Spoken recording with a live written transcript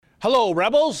Hello,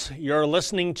 Rebels. You're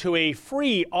listening to a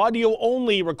free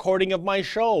audio-only recording of my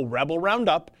show, Rebel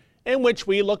Roundup, in which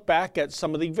we look back at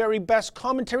some of the very best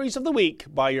commentaries of the week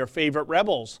by your favorite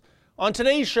Rebels. On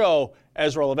today's show,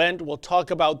 Ezra Levant will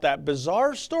talk about that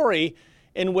bizarre story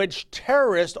in which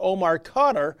terrorist Omar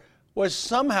Khadr was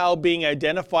somehow being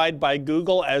identified by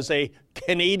Google as a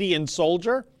Canadian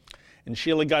soldier. And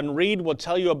Sheila Gunn Reid will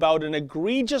tell you about an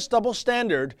egregious double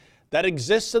standard that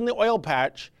exists in the oil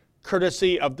patch,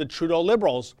 courtesy of the Trudeau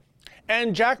Liberals.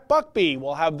 And Jack Buckby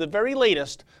will have the very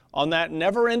latest on that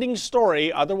never-ending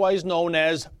story, otherwise known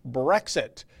as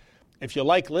Brexit. If you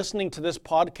like listening to this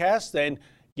podcast, then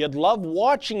you'd love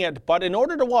watching it, but in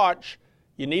order to watch,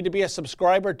 you need to be a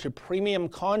subscriber to premium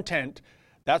content.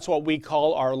 That's what we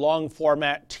call our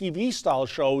long-format TV-style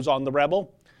shows on The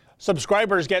Rebel.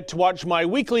 Subscribers get to watch my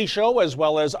weekly show as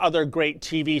well as other great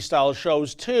TV-style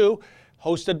shows too,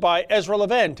 hosted by Ezra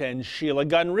Levant and Sheila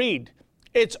Gunn Reid.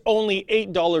 It's only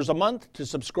 $8 a month to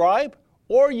subscribe,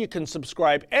 or you can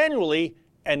subscribe annually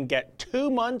and get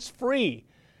 2 months free.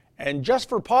 And just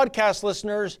for podcast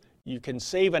listeners, you can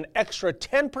save an extra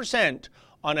 10%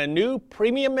 on a new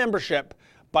premium membership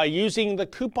by using the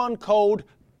coupon code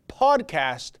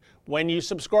PODCAST when you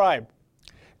subscribe.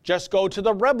 Just go to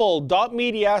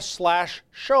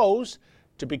therebel.media/shows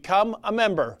to become a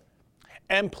member.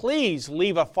 And please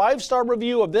leave a 5-star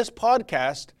review of this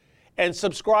podcast and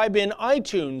subscribe in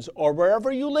iTunes or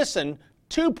wherever you listen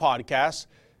to podcasts.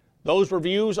 Those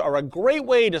reviews are a great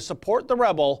way to support The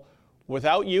Rebel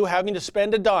without you having to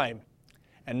spend a dime.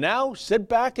 And now sit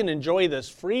back and enjoy this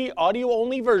free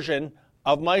audio-only version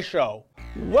of my show.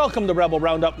 Welcome to Rebel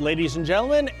Roundup, ladies and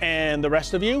gentlemen, and the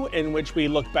rest of you, in which we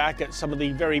look back at some of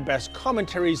the very best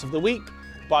commentaries of the week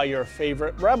by your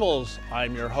favorite Rebels.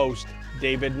 I'm your host,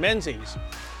 David Menzies.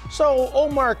 So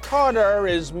Omar Khadr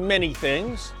is many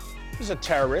things. He's a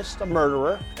terrorist, a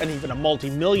murderer, and even a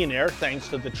multi-millionaire thanks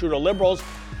to the Trudeau Liberals.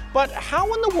 But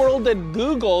how in the world did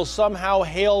Google somehow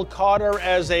hail Khadr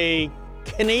as a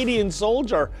Canadian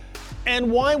soldier?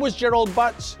 And why was Gerald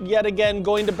Butts yet again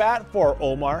going to bat for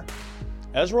Omar?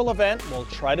 Ezra Levant will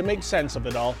try to make sense of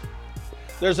it all.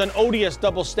 There's an odious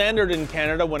double standard in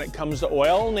Canada when it comes to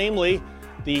oil, namely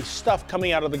the stuff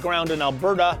coming out of the ground in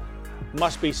Alberta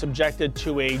must be subjected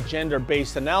to a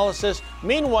gender-based analysis.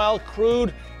 Meanwhile,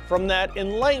 crude from that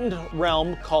enlightened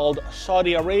realm called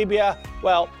Saudi Arabia,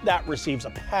 well, that receives a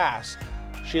pass.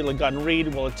 Sheila Gunn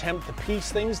Reid will attempt to piece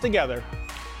things together.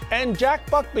 And Jack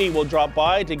Buckby will drop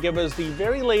by to give us the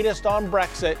very latest on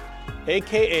Brexit,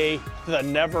 aka the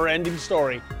never-ending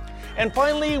story. And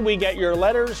finally, we get your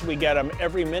letters. We get them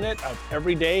every minute of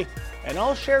every day. And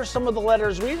I'll share some of the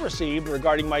letters we received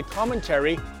regarding my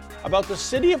commentary about the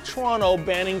City of Toronto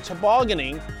banning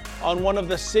tobogganing on one of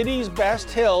the city's best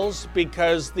hills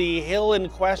because the hill in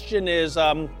question is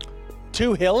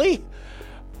too hilly.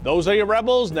 Those are your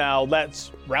Rebels. Now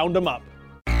let's round them up.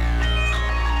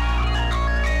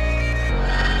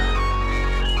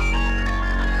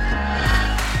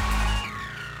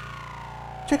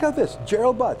 Check out this,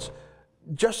 Gerald Butts,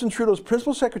 Justin Trudeau's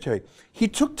principal secretary. He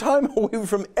took time away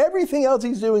from everything else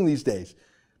he's doing these days,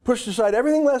 pushed aside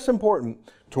everything less important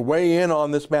to weigh in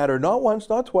on this matter, not once,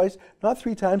 not twice, not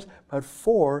 3 times, but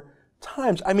 4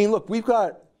 times. I mean, look, we've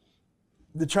got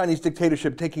the Chinese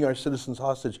dictatorship taking our citizens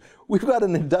hostage. We've got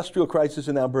an industrial crisis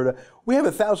in Alberta. We have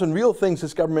 1,000 real things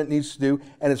this government needs to do,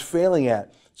 and it's failing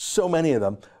at so many of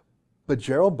them. But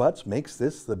Gerald Butts makes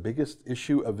this the biggest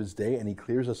issue of his day, and he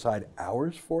clears aside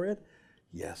hours for it?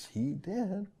 Yes, he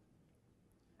did.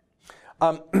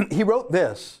 He wrote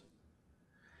this.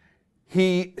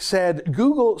 He said,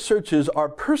 Google searches are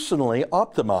personally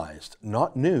optimized,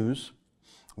 not news.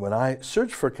 When I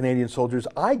search for Canadian soldiers,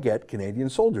 I get Canadian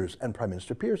soldiers and Prime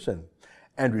Minister Pearson.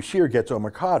 Andrew Scheer gets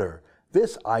Omar Khadr.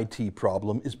 This IT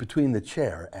problem is between the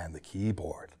chair and the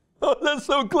keyboard. Oh, that's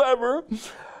so clever.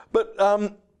 But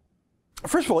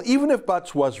first of all, even if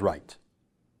Butts was right,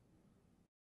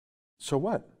 so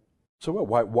what? So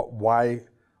what? Why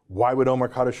would Omar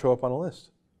Khadr show up on a list?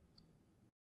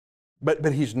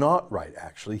 But he's not right,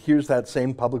 actually. Here's that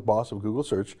same public boss of Google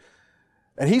Search,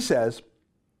 and he says,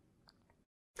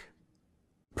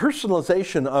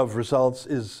 personalization of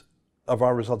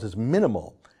our results is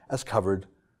minimal, as covered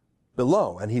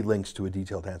below. And he links to a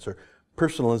detailed answer.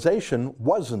 Personalization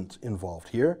wasn't involved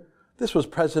here. This was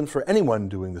present for anyone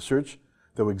doing the search,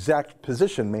 though exact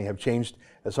position may have changed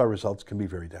as our results can be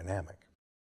very dynamic.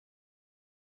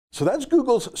 So that's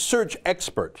Google's search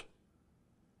expert.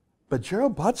 But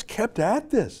Gerald Butts kept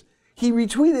at this. He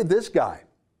retweeted this guy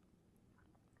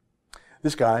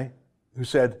who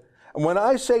said, when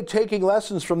I say taking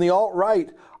lessons from the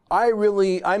alt-right, I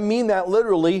mean that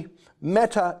literally,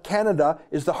 Meta Canada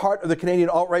is the heart of the Canadian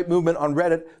alt-right movement on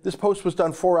Reddit. This post was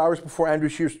done 4 hours before Andrew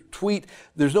Scheer's tweet.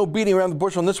 There's no beating around the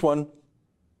bush on this one.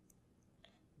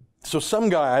 So some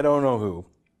guy, I don't know who,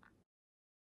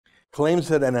 claims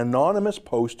that an anonymous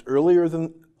post earlier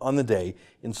on the day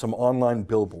in some online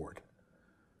billboard,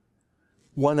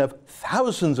 one of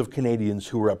thousands of Canadians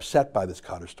who were upset by this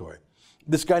Khadr story.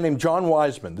 This guy named John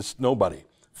Wiseman, this nobody,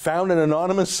 found an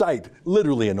anonymous site,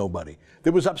 literally a nobody,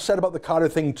 that was upset about the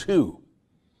Khadr thing too.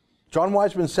 John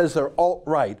Wiseman says they're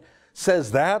alt-right,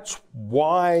 says that's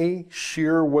why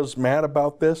Scheer was mad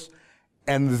about this,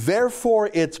 and therefore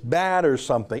it's bad or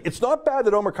something. It's not bad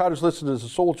that Omar Khadr's listed as a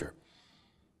soldier.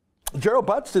 Gerald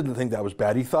Butts didn't think that was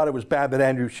bad. He thought it was bad that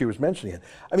Andrew Scheer was mentioning it.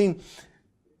 I mean,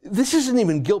 this isn't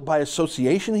even guilt by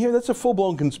association here. That's a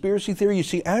full-blown conspiracy theory. You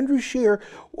see, Andrew Scheer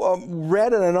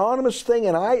read an anonymous thing,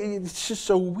 and it's just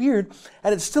so weird.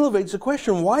 And it still evades the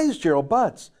question, why is Gerald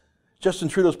Butts, Justin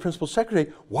Trudeau's principal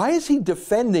secretary, why is he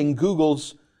defending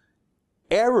Google's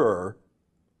error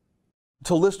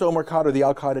to list Omar Khadr, the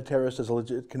al-Qaeda terrorist, as a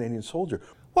legit Canadian soldier?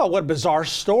 Well, what a bizarre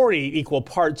story, equal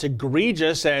parts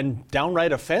egregious and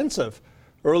downright offensive.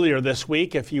 Earlier this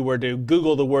week, if you were to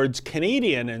Google the words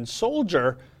Canadian and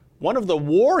soldier, one of the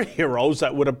war heroes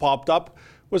that would have popped up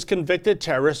was convicted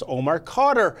terrorist Omar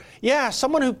Khadr. Yeah,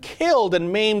 someone who killed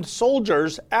and maimed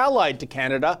soldiers allied to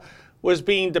Canada was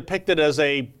being depicted as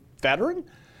a veteran.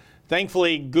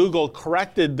 Thankfully, Google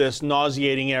corrected this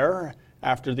nauseating error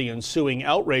after the ensuing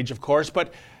outrage, of course.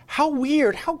 But how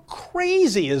weird, how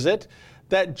crazy is it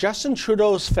that Justin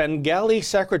Trudeau's Fengeli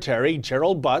secretary,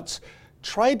 Gerald Butts,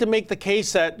 tried to make the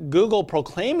case that Google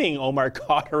proclaiming Omar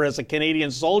Khadr as a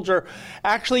Canadian soldier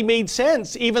actually made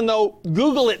sense, even though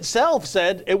Google itself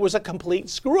said it was a complete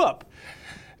screw-up.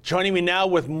 Joining me now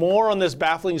with more on this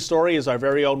baffling story is our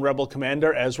very own Rebel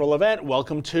commander, Ezra Levant.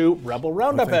 Welcome to Rebel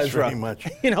Roundup, thanks Ezra. Very much.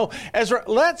 Ezra,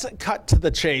 let's cut to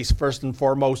the chase first and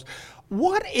foremost.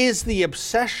 What is the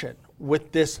obsession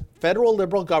with this federal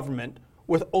Liberal government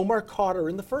with Omar Khadr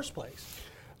in the first place?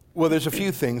 Well, there's a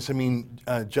few things. I mean,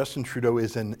 Justin Trudeau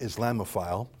is an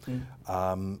Islamophile.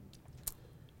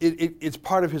 It's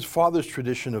part of his father's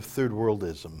tradition of third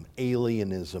worldism,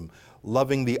 alienism,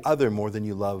 loving the other more than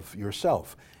you love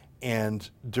yourself. And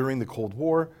during the Cold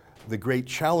War, the great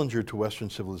challenger to Western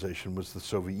civilization was the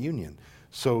Soviet Union.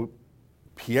 So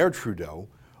Pierre Trudeau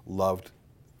loved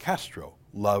Castro,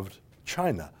 loved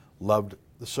China, loved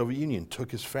the Soviet Union,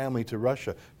 took his family to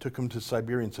Russia, took him to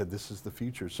Siberia and said, this is the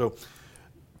future. So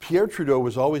Pierre Trudeau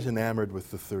was always enamored with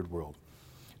the third world.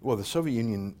 Well, the Soviet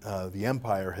Union, the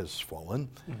empire has fallen,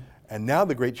 and now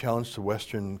the great challenge to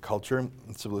Western culture and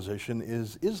civilization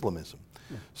is Islamism.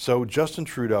 So Justin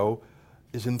Trudeau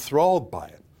is enthralled by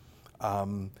it.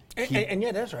 And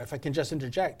yet, Ezra, if I can just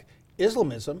interject,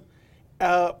 Islamism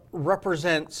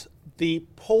represents the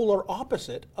polar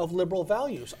opposite of liberal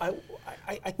values. I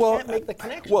can't make the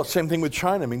connection. Well, same thing with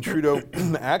China. I mean, Trudeau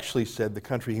actually said the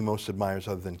country he most admires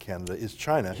other than Canada is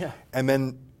China. Yeah. And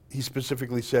then he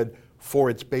specifically said,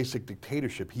 for its basic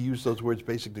dictatorship. He used those words,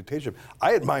 basic dictatorship.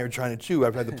 I admire China too.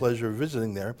 I've had the pleasure of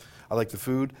visiting there. I like the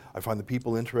food. I find the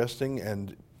people interesting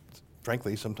and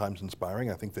frankly, sometimes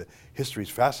inspiring. I think the history is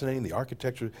fascinating, the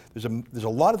architecture. There's a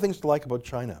lot of things to like about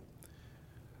China.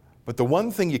 But the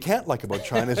one thing you can't like about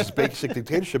China is its basic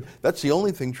dictatorship. That's the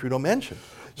only thing Trudeau mentioned.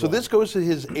 So this goes to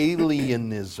his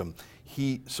alienism.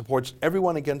 He supports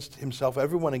everyone against himself,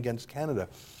 everyone against Canada.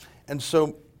 And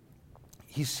so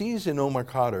he sees in Omar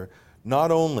Khadr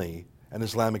not only an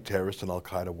Islamic terrorist, an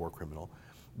al-Qaeda war criminal,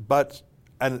 but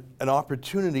an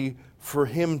opportunity for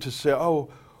him to say, oh,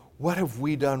 what have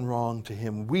we done wrong to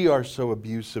him? We are so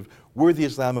abusive. We're the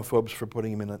Islamophobes for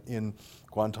putting him in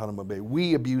Guantanamo Bay.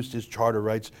 We abused his charter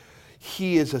rights.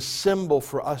 He is a symbol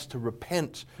for us to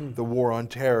repent the war on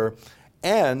terror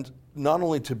and not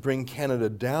only to bring Canada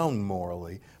down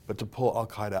morally, but to pull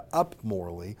al-Qaeda up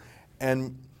morally.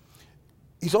 And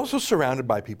he's also surrounded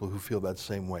by people who feel that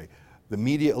same way. The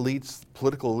media elites,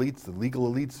 political elites, the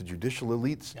legal elites, the judicial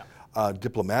elites,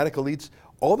 diplomatic elites,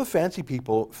 all the fancy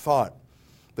people thought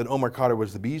that Omar Khadr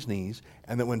was the bee's knees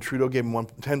and that when Trudeau gave him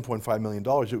 $10.5 million,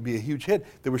 it would be a huge hit.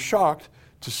 They were shocked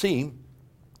to see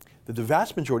that the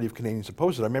vast majority of Canadians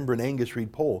opposed it. I remember an Angus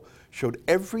Reid poll showed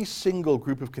every single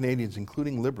group of Canadians,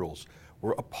 including Liberals,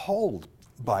 were appalled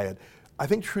by it. I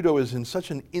think Trudeau is in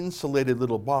such an insulated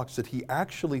little box that he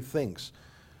actually thinks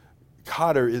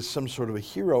Khadr is some sort of a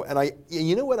hero. And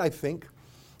you know what I think?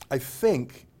 I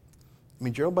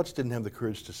mean, Gerald Butts didn't have the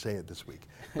courage to say it this week,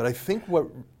 but I think what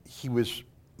he was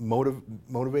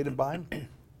motivated by,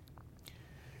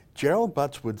 Gerald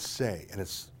Butts would say, and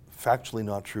it's factually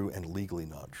not true and legally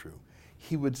not true,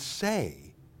 he would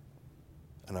say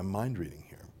and I'm mind reading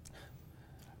here,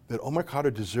 that Omar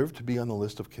Khadr deserved to be on the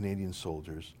list of Canadian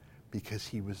soldiers because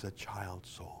he was a child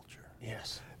soldier.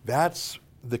 Yes. That's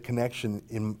the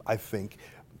connection I think.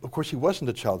 Of course, he wasn't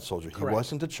a child soldier. Correct. He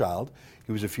wasn't a child.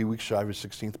 He was a few weeks shy of his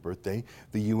 16th birthday.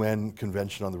 The UN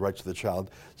Convention on the Rights of the Child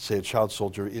say a child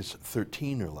soldier is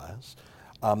 13 or less.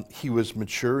 He was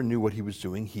mature, knew what he was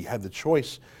doing. He had the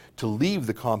choice to leave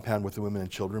the compound with the women and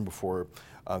children before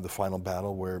the final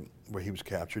battle where he was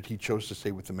captured. He chose to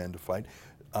stay with the men to fight.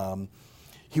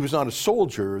 He was not a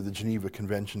soldier. The Geneva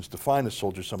Conventions define a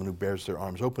soldier, someone who bears their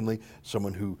arms openly,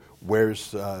 someone who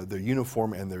wears their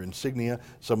uniform and their insignia,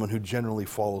 someone who generally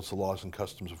follows the laws and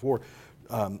customs of war.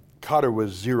 Khadr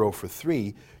was 0 for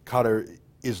 3. Khadr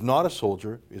is not a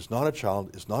soldier, is not a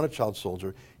child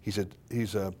soldier.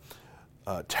 He's a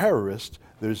terrorist.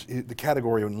 The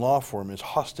category in law form is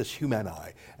hostis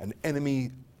humani, an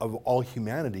enemy of all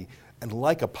humanity. And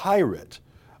like a pirate,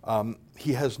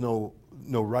 he has no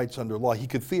rights under law. He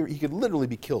could literally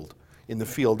be killed in the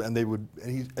field, and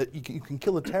you can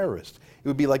kill a terrorist. It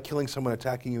would be like killing someone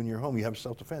attacking you in your home. You have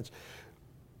self-defense.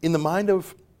 In the mind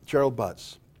of Gerald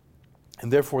Butts,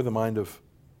 and therefore the mind of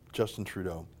Justin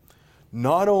Trudeau,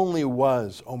 not only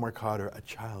was Omar Khadr a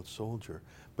child soldier,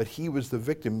 but he was the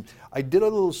victim. I did a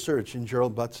little search in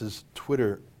Gerald Butts'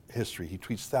 Twitter history. He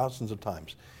tweets thousands of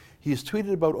times. He has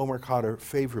tweeted about Omar Khadr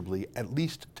favorably at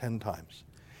least 10 times.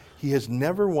 He has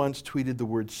never once tweeted the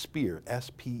word Speer,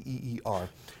 S-P-E-E-R,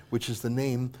 which is the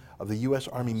name of the U.S.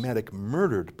 Army medic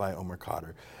murdered by Omar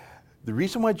Khadr. The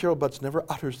reason why Gerald Butts never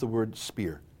utters the word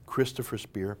Speer, Christopher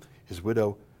Speer, his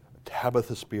widow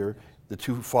Tabitha Speer, the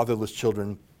 2 fatherless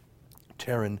children,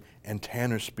 Taryn and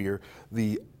Tanner Speer,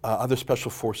 the other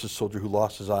Special Forces soldier who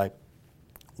lost his eye,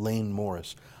 Lane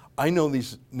Morris. I know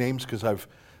these names because I've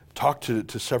talked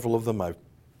to several of them. I've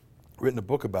written a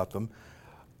book about them.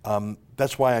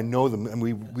 That's why I know them, and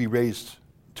we raised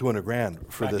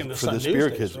 $200,000 for the Spear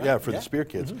kids. Right? Yeah, for the Spear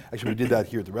kids. Mm-hmm. Actually, we did that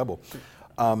here at the Rebel.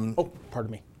 Pardon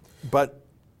me. But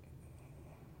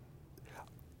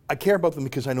I care about them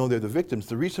because I know they're the victims.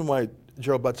 The reason why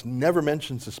Gerald Butts never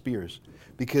mentions the Spears,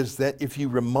 because that if you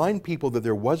remind people that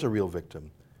there was a real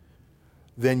victim,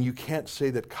 then you can't say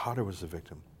that Khadr was the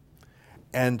victim.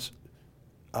 And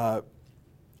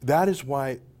that is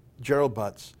why Gerald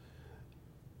Butts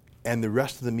and the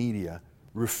rest of the media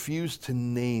refuse to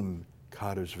name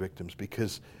Khadr's victims,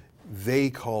 because they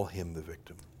call him the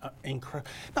victim.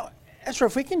 Incredible. Now, Ezra,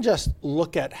 if we can just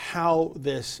look at how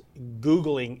this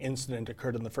Googling incident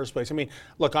occurred in the first place. I mean,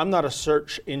 look, I'm not a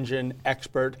search engine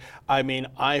expert. I mean,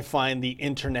 I find the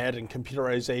internet and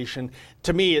computerization,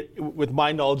 to me, with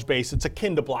my knowledge base, it's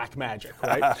akin to black magic,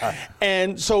 right?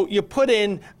 And so you put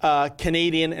in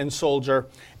Canadian and soldier,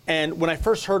 and when I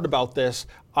first heard about this,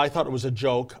 I thought it was a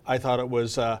joke. I thought it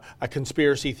was a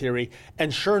conspiracy theory.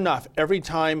 And sure enough, every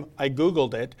time I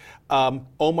Googled it,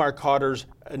 Omar Khadr's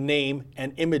name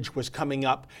and image was coming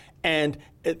up. And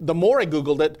the more I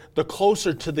Googled it, the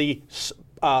closer to the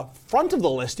front of the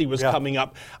list he was coming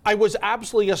up. I was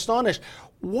absolutely astonished.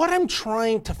 What I'm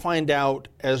trying to find out,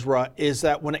 Ezra, is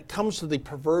that when it comes to the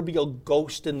proverbial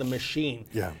ghost in the machine,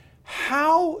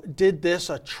 how did this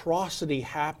atrocity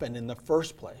happen in the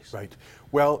first place? Right.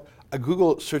 Well, a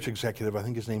Google search executive, I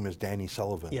think his name is Danny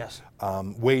Sullivan,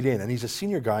 weighed in, and he's a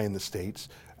senior guy in the States,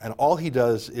 and all he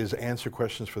does is answer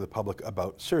questions for the public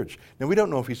about search. Now, we don't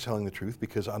know if he's telling the truth,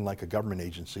 because unlike a government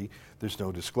agency, there's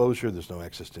no disclosure, there's no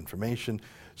access to information.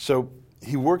 So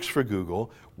he works for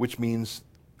Google, which means,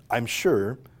 I'm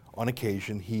sure, on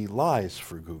occasion, he lies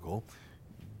for Google,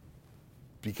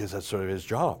 because that's sort of his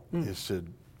job, is to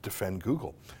defend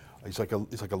Google. He's like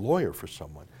a lawyer for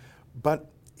someone.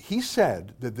 But he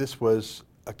said that this was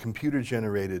a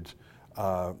computer-generated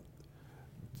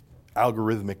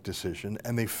algorithmic decision,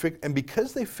 and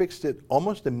because they fixed it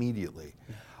almost immediately,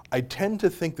 I tend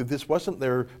to think that this wasn't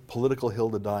their political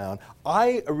hill to die on.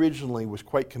 I originally was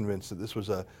quite convinced that this was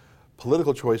a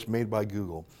political choice made by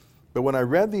Google. But when I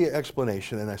read the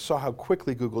explanation and I saw how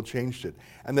quickly Google changed it,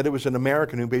 and that it was an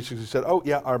American who basically said, oh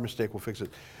yeah, our mistake, we'll fix it,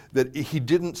 that he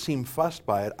didn't seem fussed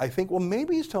by it, I think, well,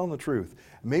 maybe he's telling the truth.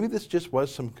 Maybe this just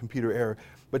was some computer error.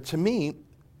 But to me,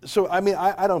 so I mean,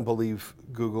 I don't believe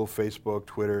Google, Facebook,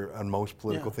 Twitter, on most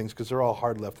political things, because they're all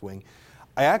hard left-wing.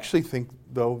 I actually think,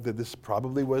 though, that this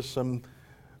probably was some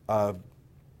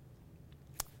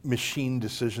machine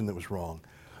decision that was wrong.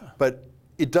 But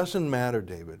it doesn't matter,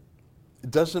 David. It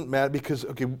doesn't matter, because,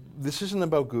 okay, this isn't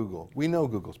about Google. We know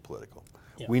Google's political.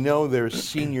 We know their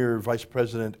senior vice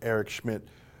president, Eric Schmidt,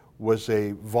 was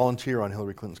a volunteer on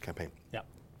Hillary Clinton's campaign.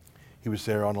 He was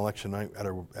there on election night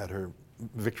at her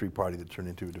victory party that turned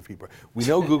into a defeat party. We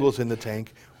know Google's in the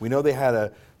tank. We know they had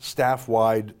a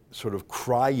staff-wide sort of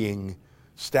crying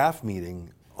staff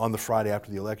meeting on the Friday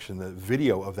after the election. The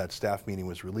video of that staff meeting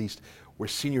was released where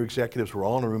senior executives were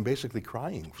all in a room basically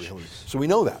crying for Hillary. So we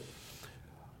know that.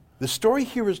 The story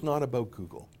here is not about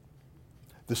Google.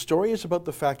 The story is about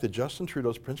the fact that Justin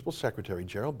Trudeau's principal secretary,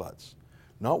 Gerald Butts,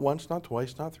 not once, not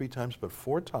twice, not 3 times, but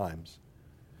 4 times,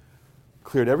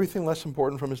 cleared everything less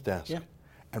important from his desk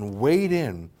and weighed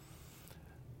in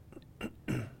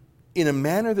a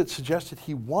manner that suggested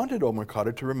he wanted Omar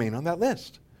Khadr to remain on that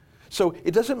list. So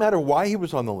it doesn't matter why he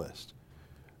was on the list.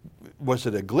 Was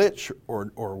it a glitch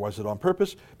or was it on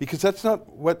purpose? Because that's not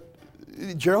what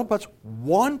Gerald Butts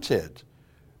wanted.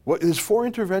 What his 4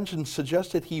 interventions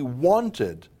suggested he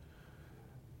wanted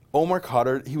Omar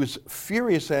Khadr. He was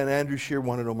furious that Andrew Scheer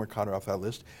wanted Omar Khadr off that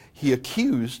list. He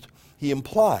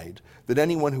implied that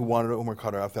anyone who wanted Omar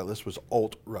Khadr off that list was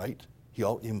alt-right. He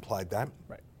implied that.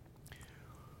 Right.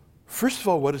 First of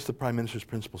all, what is the Prime Minister's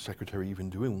principal secretary even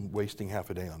doing, wasting half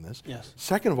a day on this? Yes.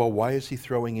 Second of all, why is he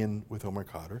throwing in with Omar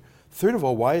Khadr? Third of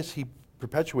all, why is he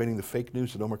perpetuating the fake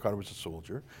news that Omar Khadr was a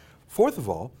soldier? Fourth of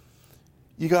all,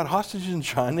 you got hostages in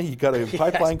China, you got a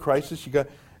pipeline crisis,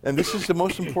 and this is the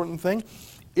most important thing.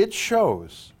 It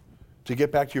shows, to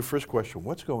get back to your first question,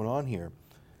 what's going on here?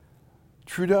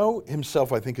 Trudeau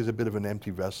himself, I think, is a bit of an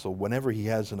empty vessel. Whenever he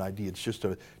has an idea, it's just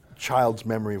a child's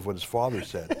memory of what his father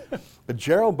said. But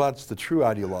Gerald Butts, the true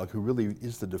ideologue, who really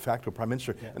is the de facto prime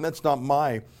minister, and that's not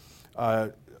my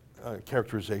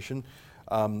characterization.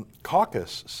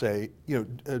 Caucus say,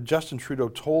 Justin Trudeau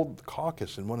told the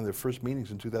caucus in one of their first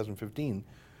meetings in 2015,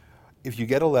 if you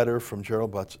get a letter from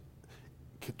Gerald Butts,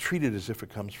 treat it as if it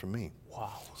comes from me.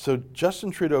 Wow. So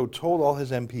Justin Trudeau told all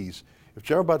his MPs, if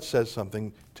Gerald Butts says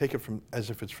something, take it as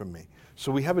if it's from me.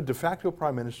 So we have a de facto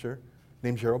prime minister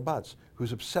named Gerald Butts,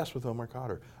 who's obsessed with Omar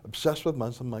Khadr, obsessed with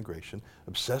Muslim migration,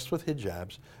 obsessed with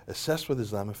hijabs, obsessed with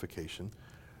Islamification.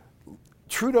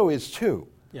 Trudeau is too.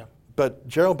 Yeah. But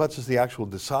Gerald Butts is the actual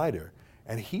decider,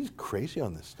 and he's crazy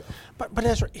on this stuff. But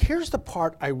Ezra, here's the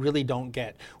part I really don't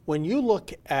get. When you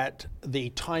look at the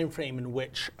time frame in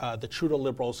which the Trudeau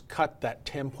Liberals cut that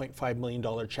 $10.5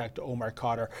 million check to Omar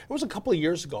Khadr, it was a couple of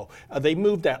years ago. They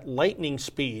moved at lightning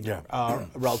speed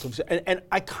relative to, and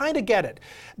I kind of get it.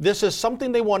 This is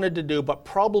something they wanted to do, but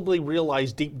probably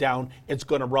realized deep down it's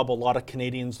going to rub a lot of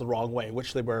Canadians the wrong way,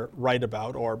 which they were right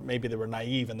about, or maybe they were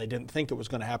naive and they didn't think it was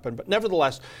going to happen. But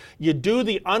nevertheless, you do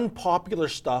the unpopular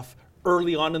stuff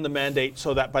early on in the mandate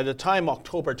so that by the time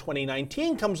October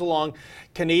 2019 comes along,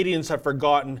 Canadians have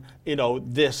forgotten,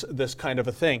 this kind of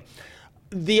a thing.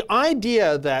 The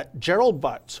idea that Gerald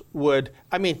Butts would,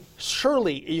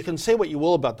 surely you can say what you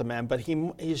will about the man, but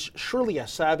he's surely a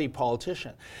savvy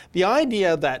politician. The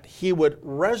idea that he would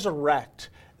resurrect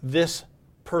this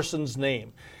person's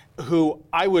name, who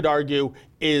I would argue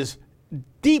is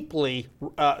deeply,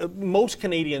 most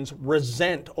Canadians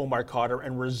resent Omar Khadr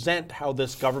and resent how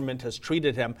this government has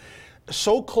treated him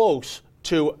so close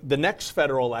to the next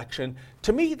federal election.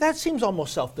 To me, that seems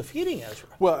almost self-defeating, Ezra.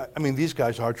 Well, these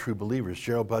guys are true believers.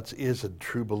 Gerald Butts is a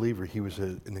true believer. He was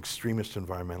an extremist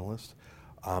environmentalist.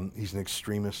 He's an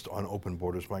extremist on open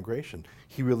borders migration.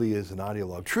 He really is an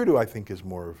ideologue. Trudeau, I think, is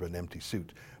more of an empty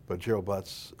suit, but Gerald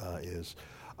Butts is.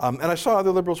 And I saw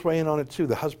other Liberals weigh in on it too.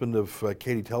 The husband of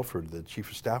Katie Telford, the chief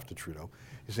of staff to Trudeau,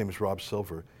 his name is Rob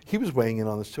Silver. He was weighing in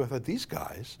on this too. I thought, these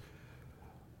guys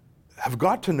have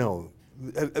got to know.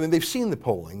 They've seen the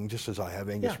polling, just as I have.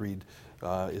 Angus Reid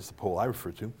is the poll I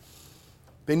refer to.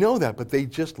 They know that, but they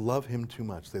just love him too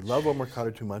much. They love Omar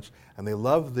Khadr too much, and they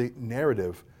love the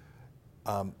narrative.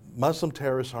 Muslim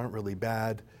terrorists aren't really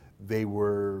bad. They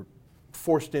were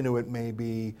forced into it,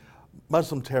 maybe.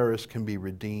 Muslim terrorists can be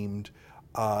redeemed.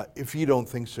 If you don't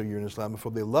think so, you're an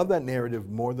Islamophobe. They love that narrative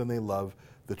more than they love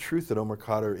the truth that Omar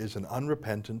Khadr is an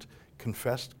unrepentant,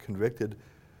 confessed, convicted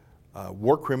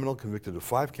war criminal, convicted of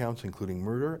 5 counts, including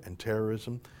murder and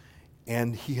terrorism.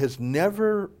 And he has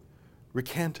never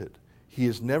recanted. He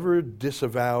has never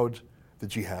disavowed the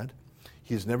jihad.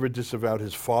 He has never disavowed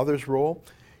his father's role.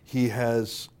 He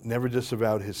has never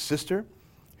disavowed his sister,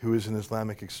 who is an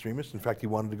Islamic extremist. In fact, he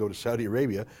wanted to go to Saudi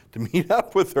Arabia to meet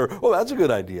up with her. Well, that's a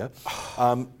good idea.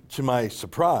 To my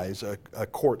surprise, a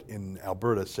court in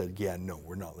Alberta said, yeah, no,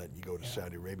 we're not letting you go to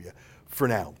Saudi Arabia for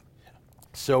now.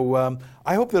 So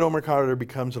I hope that Omar Khadr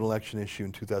becomes an election issue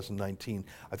in 2019.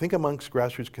 I think amongst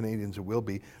grassroots Canadians it will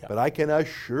be, but I can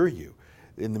assure you,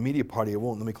 in the media party, it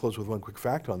won't. Let me close with one quick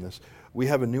fact on this. We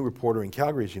have a new reporter in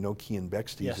Calgary, as you know, Cian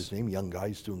Bexte is his name, young guy,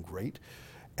 he's doing great.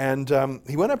 And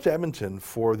he went up to Edmonton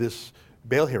for this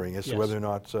bail hearing as to whether or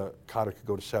not Qatar could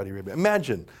go to Saudi Arabia.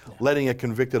 Imagine letting a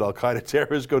convicted Al-Qaeda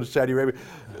terrorist go to Saudi Arabia.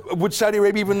 Would Saudi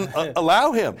Arabia even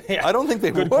allow him? I don't think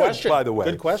they would, by the way.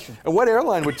 Good question. And what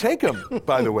airline would take him,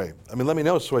 by the way? I mean, let me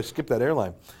know so I skip that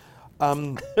airline.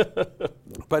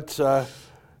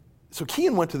 So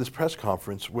Keane went to this press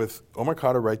conference with Omar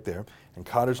Khadr right there and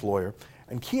Qatar's lawyer.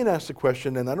 And Keane asked the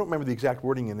question, and I don't remember the exact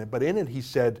wording in it, but in it he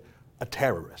said, a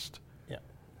terrorist. Yeah.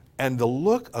 And the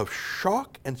look of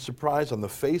shock and surprise on the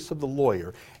face of the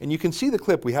lawyer, and you can see the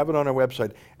clip, we have it on our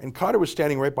website, and Khadr was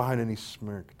standing right behind and he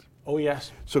smirked. Oh,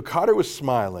 yes. So Khadr was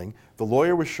smiling, the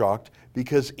lawyer was shocked,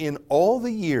 because in all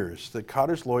the years that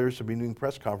Qatar's lawyers have been doing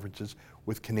press conferences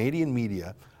with Canadian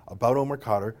media about Omar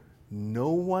Khadr, no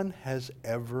one has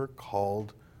ever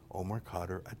called Omar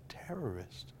Khadr a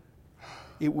terrorist.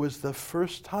 It was the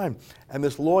first time. And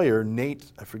this lawyer,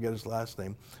 Nate, I forget his last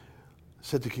name,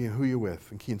 said to Keane, who are you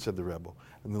with? And Keane said the rebel.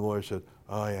 And the lawyer said,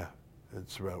 oh yeah,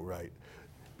 that's about right.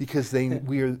 Because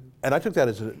we are, and I took that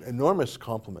as an enormous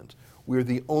compliment. We're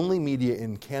the only media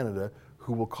in Canada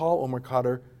who will call Omar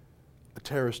Khadr a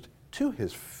terrorist to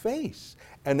his face.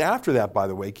 And after that, by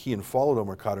the way, Keane followed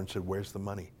Omar Khadr and said, where's the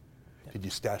money? Did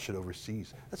you stash it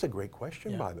overseas? That's a great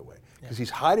question, by the way, because he's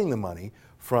hiding the money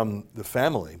from the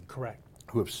family. Correct.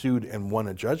 Who have sued and won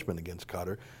a judgment against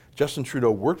Khadr. Justin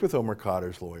Trudeau worked with Omar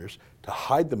Khadr's lawyers to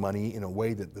hide the money in a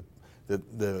way that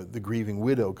the grieving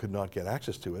widow could not get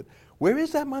access to it. Where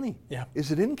is that money? Yeah.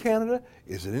 Is it in Canada?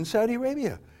 Is it in Saudi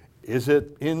Arabia? Is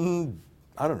it in,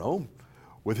 I don't know,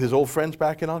 with his old friends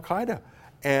back in Al-Qaeda?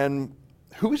 And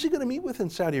who is he going to meet with in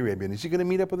Saudi Arabia? And is he going to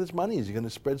meet up with his money? Is he going to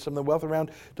spread some of the wealth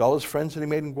around to all his friends that he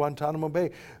made in Guantanamo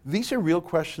Bay? These are real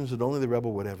questions that only the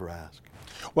rebel would ever ask.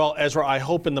 Well, Ezra, I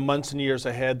hope in the months and years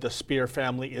ahead, the Spear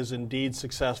family is indeed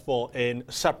successful in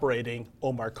separating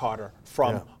Omar Khadr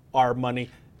from our money.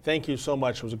 Thank you so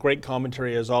much. It was a great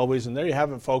commentary as always. And there you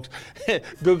have it, folks.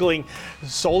 Googling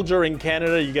soldier in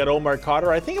Canada, you get Omar Khadr.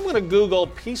 I think I'm going to Google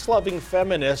peace-loving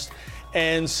feminist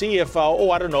and see if,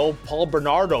 I don't know, Paul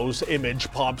Bernardo's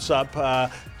image pops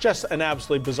up. Just an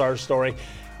absolutely bizarre story.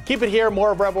 Keep it here.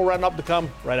 More of Rebel Roundup to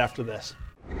come right after this.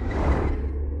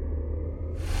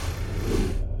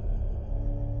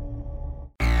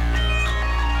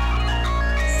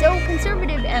 So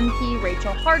Conservative MP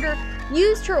Rachel Harder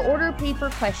used her order paper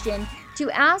question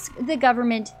to ask the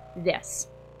government this.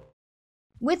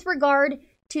 With regard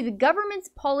to the government's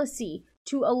policy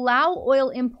to allow oil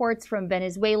imports from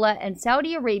Venezuela and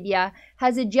Saudi Arabia,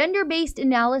 has a gender-based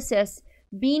analysis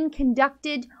been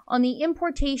conducted on the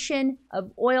importation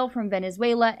of oil from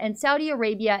Venezuela and Saudi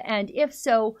Arabia? And if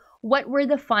so, what were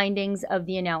the findings of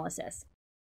the analysis?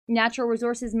 Natural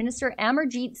Resources Minister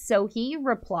Amarjeet Sohi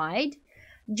replied,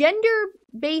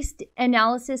 Gender-based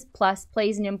analysis plus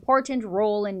plays an important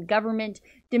role in government,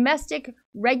 domestic,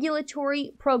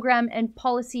 regulatory, program, and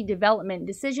policy development.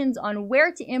 Decisions on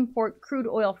where to import crude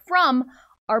oil from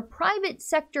are private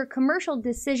sector commercial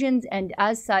decisions, and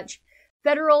as such,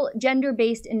 federal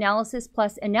gender-based analysis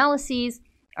plus analyses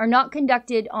are not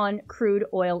conducted on crude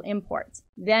oil imports.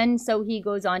 Then, so he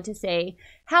goes on to say,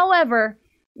 however,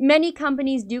 many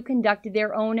companies do conduct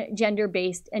their own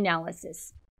gender-based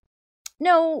analysis.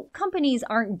 No, companies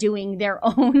aren't doing their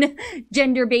own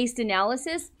gender-based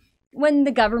analysis when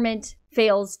the government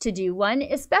fails to do one,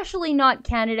 especially not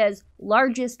Canada's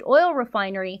largest oil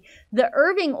refinery, the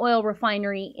Irving Oil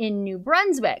Refinery in New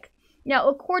Brunswick. Now,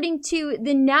 according to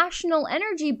the National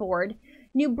Energy Board,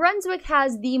 New Brunswick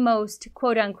has the most,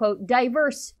 quote-unquote,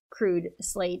 diverse crude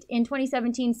slate. In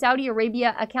 2017, Saudi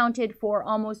Arabia accounted for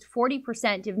almost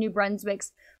 40% of New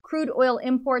Brunswick's crude oil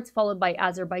imports, followed by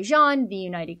Azerbaijan, the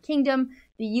United Kingdom,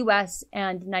 the US,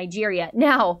 and Nigeria.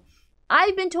 Now,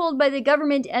 I've been told by the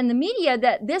government and the media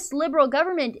that this Liberal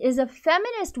government is a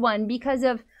feminist one because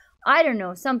of, I don't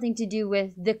know, something to do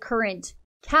with the current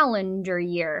calendar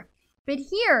year. But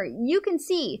here, you can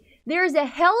see there's a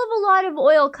hell of a lot of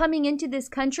oil coming into this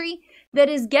country that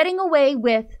is getting away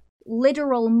with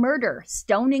literal murder,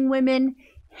 stoning women,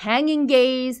 hanging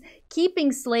gays,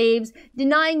 keeping slaves,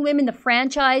 denying women the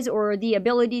franchise or the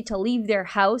ability to leave their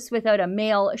house without a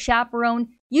male chaperone.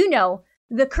 You know,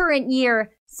 the current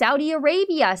year Saudi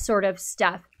Arabia sort of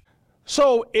stuff.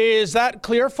 So is that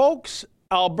clear, folks?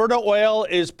 Alberta Oil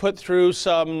is put through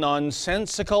some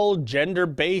nonsensical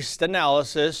gender-based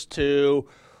analysis to,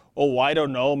 I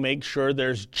don't know, make sure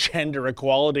there's gender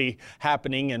equality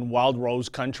happening in Wild Rose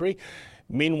country.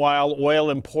 Meanwhile, oil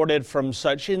imported from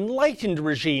such enlightened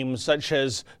regimes such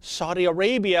as Saudi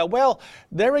Arabia, well,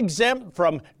 they're exempt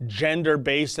from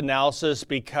gender-based analysis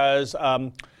because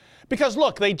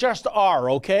look, they just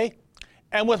are, okay?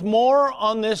 And with more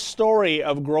on this story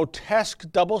of grotesque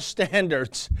double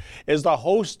standards is the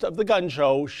host of The Gun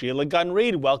Show, Sheila Gunn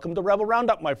Reid. Welcome to Rebel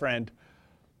Roundup, my friend.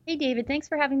 Hey, David. Thanks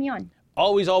for having me on.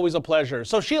 Always, always a pleasure.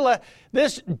 So, Sheila,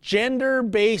 this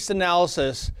gender-based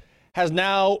analysis has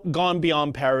now gone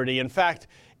beyond parody. In fact,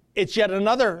 it's yet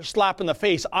another slap in the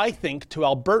face, I think, to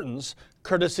Albertans,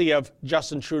 courtesy of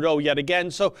Justin Trudeau yet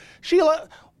again. So, Sheila,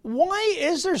 why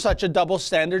is there such a double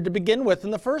standard to begin with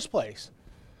in the first place?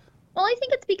 Well, I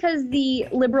think it's because the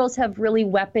Liberals have really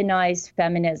weaponized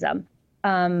feminism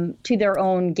to their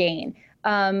own gain.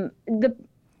 The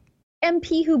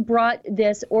MP who brought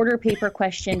this order paper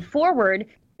question forward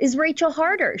is Rachel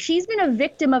Harder. She's been a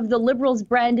victim of the Liberals'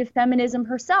 brand of feminism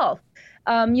herself.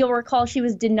 You'll recall she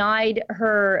was denied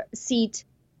her seat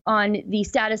on the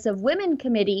Status of Women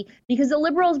Committee because the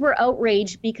Liberals were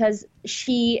outraged because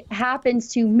she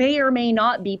happens to may or may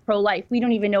not be pro-life. We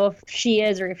don't even know if she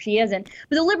is or if she isn't.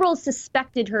 But the Liberals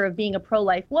suspected her of being a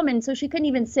pro-life woman, so she couldn't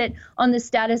even sit on the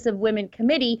Status of Women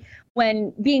Committee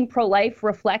when being pro-life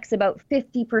reflects about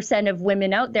 50% of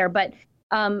women out there. But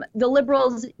the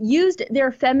Liberals used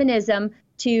their feminism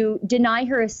to deny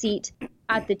her a seat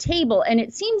at the table. And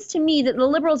it seems to me that the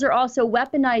Liberals are also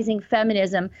weaponizing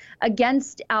feminism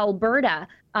against Alberta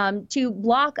to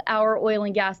block our oil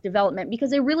and gas development,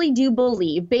 because I really do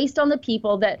believe, based on the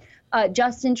people that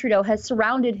Justin Trudeau has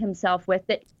surrounded himself with,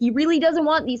 that he really doesn't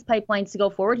want these pipelines to go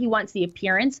forward. He wants the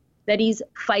appearance that he's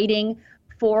fighting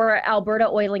for Alberta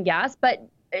oil and gas. But,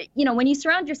 you know, when you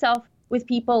surround yourself with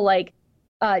people like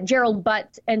Gerald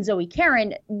Butts and Zoe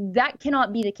Karen, that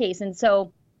cannot be the case. And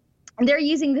so they're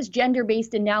using this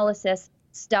gender-based analysis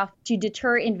stuff to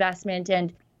deter investment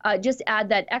and just add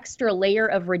that extra layer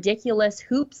of ridiculous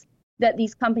hoops that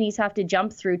these companies have to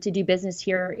jump through to do business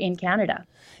here in Canada.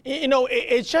 You know,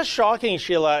 it's just shocking,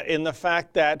 Sheila, in the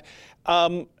fact that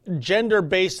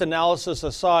gender-based analysis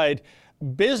aside,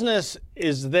 business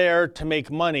is there to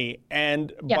make money.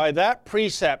 And by that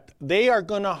precept, they are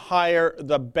going to hire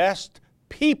the best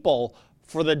people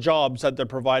for the jobs that they're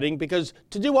providing, because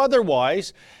to do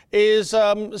otherwise is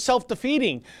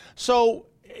self-defeating. So,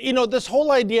 you know, this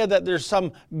whole idea that there's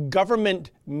some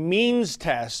government means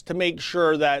test to make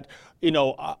sure that, you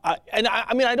know,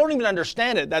 I mean, I don't even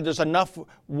understand it, that there's enough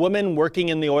women working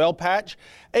in the oil patch.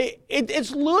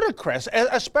 It's ludicrous,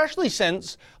 especially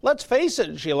since, let's face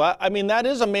it, Sheila, I mean, that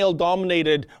is a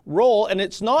male-dominated role, and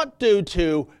it's not due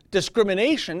to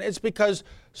discrimination. It's because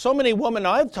so many women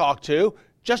I've talked to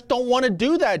just don't want to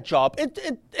do that job.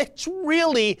 It's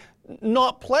really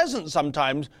not pleasant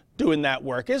sometimes doing that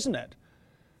work, isn't it?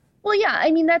 Well, yeah,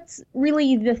 I mean, that's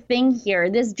really the thing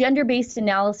here. This gender-based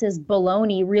analysis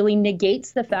baloney really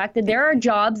negates the fact that there are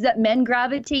jobs that men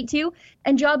gravitate to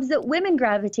and jobs that women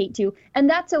gravitate to, and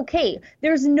that's okay.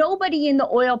 There's nobody in the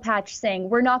oil patch saying,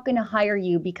 we're not going to hire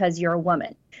you because you're a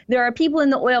woman. There are people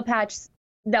in the oil patch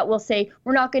that will say,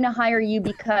 we're not going to hire you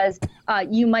because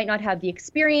you might not have the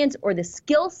experience or the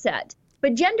skill set.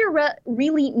 But gender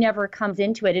really never comes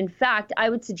into it. In fact, I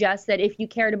would suggest that if you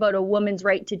cared about a woman's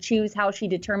right to choose how she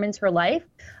determines her life,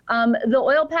 the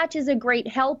oil patch is a great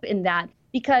help in that.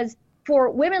 Because for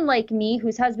women like me,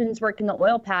 whose husbands work in the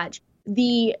oil patch,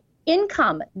 the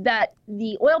income that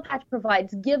the oil patch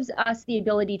provides gives us the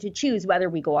ability to choose whether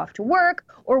we go off to work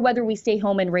or whether we stay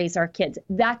home and raise our kids.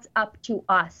 That's up to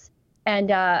us.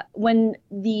 And when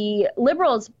the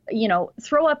Liberals, you know,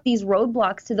 throw up these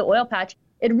roadblocks to the oil patch,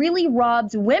 it really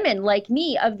robs women like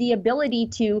me of the ability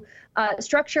to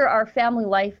structure our family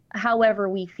life however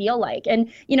we feel like.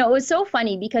 And, you know, it was so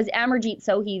funny because Amarjeet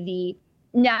Sohi, the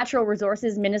Natural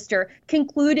Resources Minister,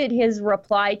 concluded his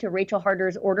reply to Rachel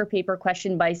Harder's order paper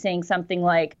question by saying something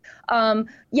like,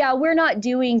 yeah, we're not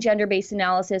doing gender-based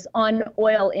analysis on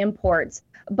oil imports,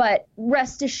 but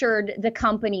rest assured the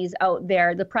companies out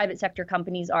there, the private sector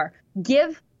companies are.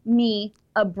 Give me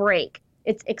a break.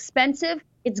 It's expensive.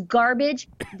 It's garbage.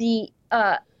 The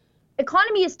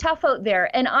economy is tough out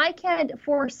there, and I can't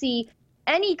foresee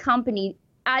any company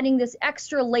adding this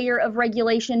extra layer of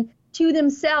regulation to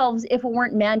themselves if it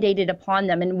weren't mandated upon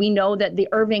them. And we know that the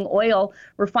Irving Oil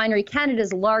Refinery,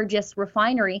 Canada's largest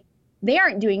refinery, they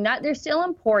aren't doing that. They're still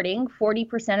importing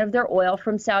 40% of their oil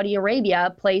from Saudi Arabia,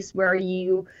 a place where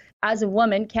you, as a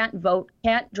woman, can't vote,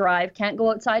 can't drive, can't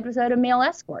go outside without a male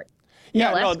escort.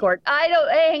 Yeah, male escort. I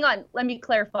don't, hey, hang on, let me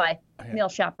clarify. Male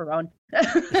chaperone.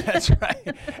 That's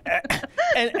right.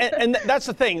 And that's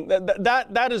the thing.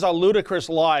 That is a ludicrous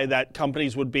lie that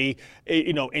companies would be,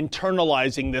 you know,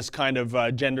 internalizing this kind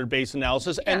of gender-based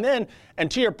analysis. Yeah.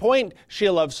 And to your point,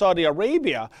 Sheila, of Saudi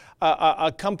Arabia,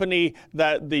 a company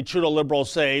that the Trudeau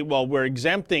Liberals say, well, we're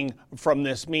exempting from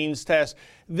this means test.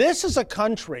 This is a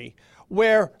country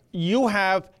where you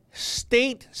have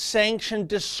state-sanctioned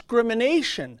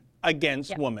discrimination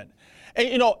against women. And,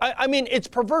 you know, I mean, it's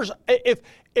perverse.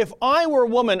 If I were a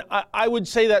woman, I would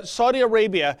say that Saudi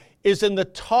Arabia is in the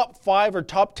top 5 or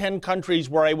top 10 countries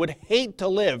where I would hate to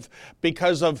live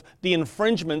because of the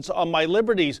infringements on my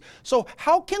liberties. So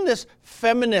how can this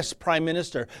feminist prime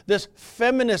minister, this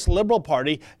feminist Liberal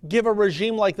Party, give a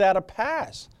regime like that a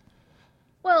pass?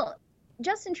 Well,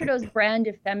 Justin Trudeau's brand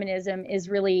of feminism is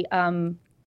really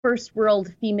first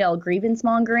world female grievance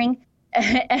mongering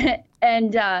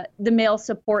and the male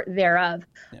support thereof.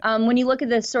 When you look at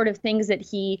the sort of things that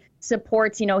he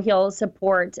supports, you know, he'll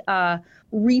support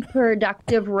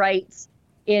reproductive rights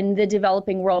in the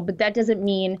developing world, but that doesn't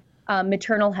mean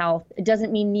maternal health. It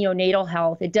doesn't mean neonatal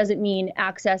health. It doesn't mean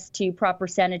access to proper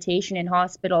sanitation in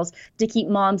hospitals to keep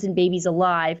moms and babies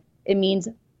alive. It means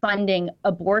funding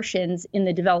abortions in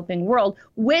the developing world,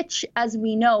 which, as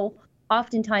we know,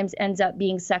 oftentimes ends up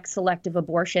being sex-selective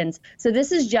abortions. So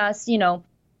this is just, you know,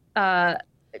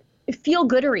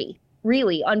 feel-goodery,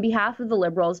 really, on behalf of the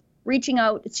Liberals, reaching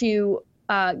out to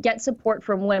get support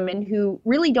from women who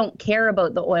really don't care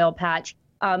about the oil patch,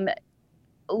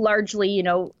 largely, you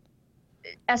know,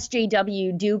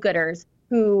 SJW do-gooders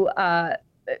who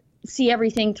see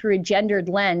everything through a gendered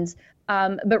lens,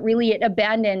 but really it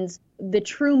abandons the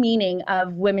true meaning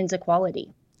of women's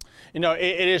equality. You know,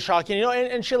 it is shocking. You know,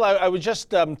 and Sheila, I was just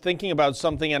thinking about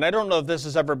something, and I don't know if this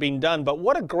has ever been done, but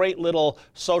what a great little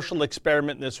social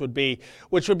experiment this would be,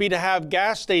 which would be to have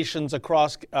gas stations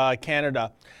across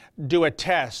Canada do a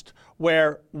test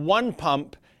where one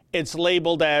pump, it's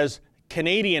labeled as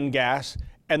Canadian gas,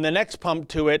 and the next pump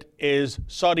to it is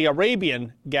Saudi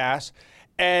Arabian gas,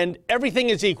 and everything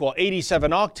is equal,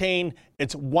 87 octane,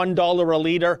 it's $1 a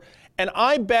liter, and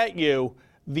I bet you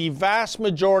the vast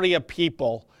majority of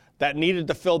people that needed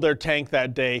to fill their tank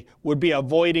that day would be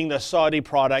avoiding the Saudi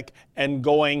product and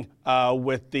going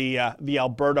with the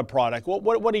Alberta product.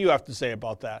 What do you have to say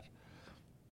about that?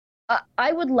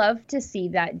 I would love to see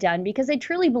that done, because I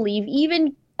truly believe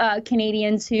even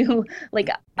Canadians who, like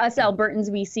us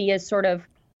Albertans, we see as sort of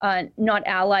not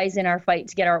allies in our fight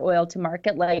to get our oil to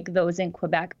market like those in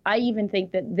Quebec. I even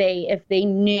think that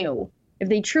if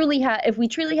we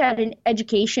truly had an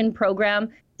education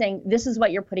program saying this is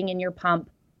what you're putting in your pump,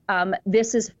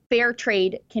 this is fair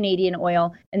trade Canadian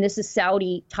oil, and this is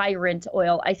Saudi tyrant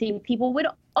oil, I think people would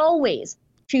always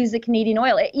choose the Canadian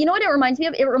oil. You know what it reminds me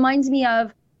of? It reminds me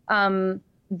of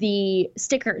the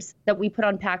stickers that we put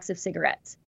on packs of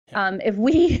cigarettes. If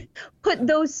we put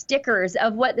those stickers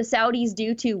of what the Saudis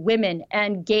do to women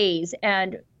and gays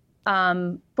and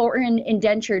foreign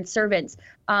indentured servants,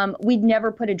 we'd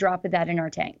never put a drop of that in our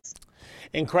tanks.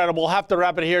 Incredible. We'll have to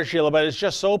wrap it here, Sheila, but it's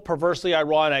just so perversely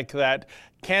ironic that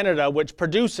Canada, which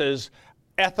produces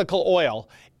ethical oil,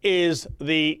 is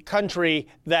the country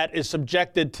that is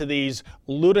subjected to these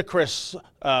ludicrous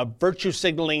virtue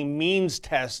signaling means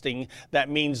testing that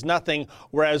means nothing,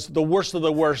 whereas the worst of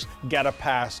the worst get a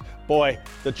pass. Boy,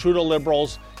 the Trudeau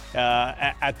Liberals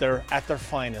at their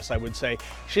finest, I would say.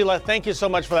 Sheila, thank you so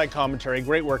much for that commentary.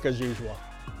 Great work as usual.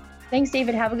 Thanks,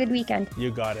 David. Have a good weekend.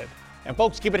 You got it. And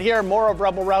folks, keep it here. More of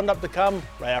Rebel Roundup to come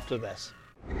right after this.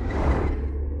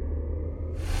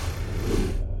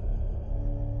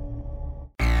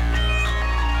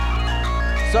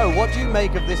 So, what do you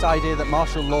make of this idea that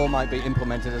martial law might be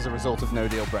implemented as a result of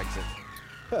no-deal Brexit?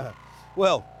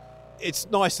 Well, it's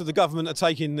nice that the government are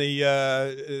taking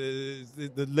the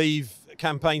Leave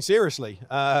campaign seriously.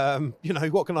 You know,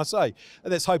 what can I say?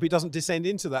 Let's hope it doesn't descend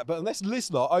into that. But unless this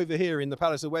lot over here in the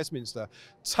Palace of Westminster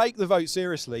take the vote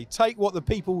seriously, take what the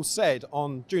people said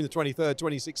on June the 23rd,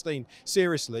 2016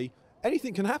 seriously,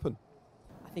 anything can happen.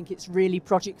 I think it's really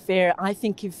Project Fear. I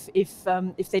think if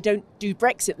they don't do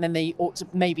Brexit, then they ought to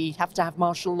maybe have to have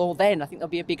martial law then. I think there'll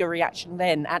be a bigger reaction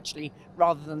then, actually,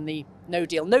 rather than the no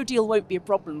deal. No deal won't be a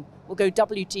problem. We'll go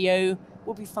WTO.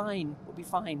 We'll be fine. We'll be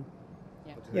fine.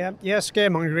 Yeah,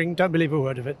 scaremongering. Don't believe a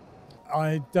word of it.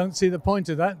 I don't see the point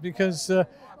of that, because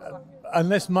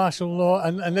unless martial law,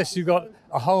 unless you've got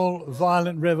a whole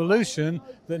violent revolution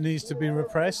that needs to be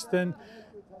repressed, then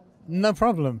no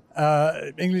problem.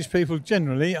 English people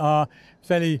generally are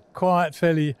fairly quiet,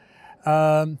 fairly,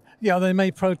 they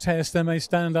may protest, they may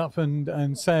stand up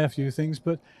and say a few things,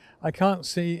 but I can't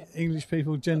see English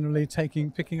people generally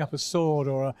picking up a sword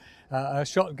or a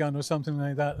shotgun or something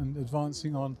like that and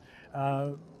advancing on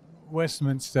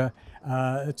Westminster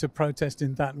to protest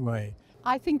in that way.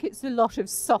 I think it's a lot of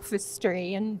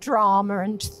sophistry and drama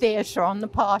and theatre on the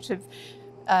part of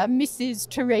Mrs.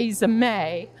 Theresa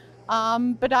May.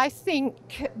 But I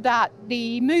think that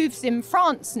the moves in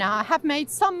France now have made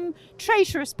some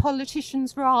traitorous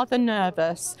politicians rather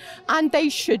nervous, and they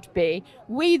should be.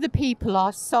 We, the people,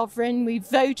 are sovereign. We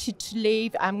voted to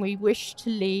leave, and we wish to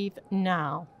leave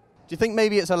now. Do you think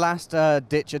maybe it's a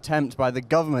last-ditch attempt by the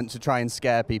government to try and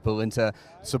scare people into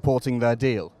supporting their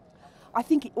deal? I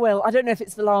think, well, I don't know if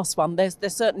it's the last one. They'll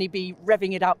certainly be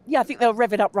revving it up. Yeah, I think they'll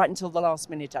rev it up right until the last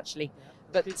minute, actually.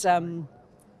 But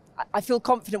I feel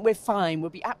confident we're fine.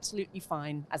 We'll be absolutely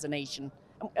fine as a nation.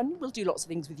 And we'll do lots of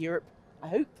things with Europe, I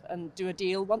hope, and do a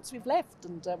deal once we've left.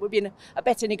 And we'll be in a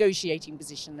better negotiating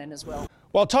position then as well.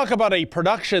 Well, talk about a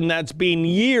production that's been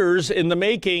years in the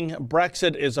making.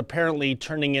 Brexit is apparently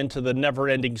turning into the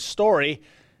never-ending story.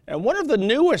 And one of the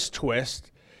newest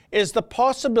twists is the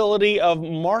possibility of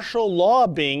martial law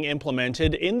being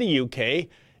implemented in the UK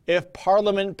if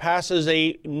Parliament passes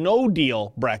a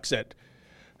no-deal Brexit.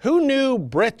 Who knew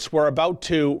Brits were about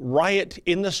to riot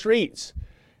in the streets?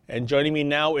 And joining me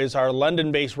now is our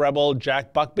London-based rebel,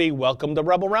 Jack Buckby. Welcome to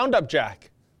Rebel Roundup,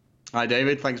 Jack. Hi,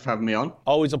 David. Thanks for having me on.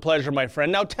 Always a pleasure, my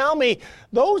friend. Now tell me,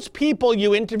 those people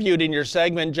you interviewed in your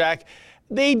segment, Jack,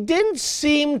 they didn't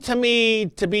seem to me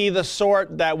to be the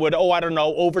sort that would,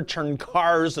 overturn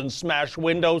cars and smash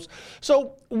windows.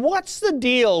 So what's the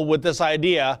deal with this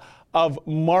idea of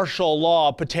martial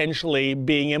law potentially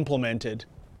being implemented?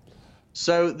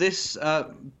 So this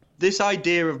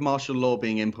idea of martial law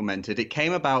being implemented, it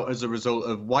came about as a result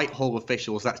of Whitehall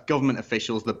officials, that's government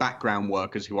officials, the background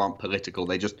workers who aren't political,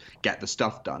 they just get the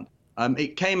stuff done.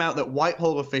 It came out that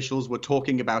Whitehall officials were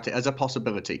talking about it as a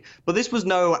possibility. But this was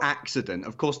no accident.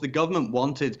 Of course, the government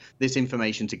wanted this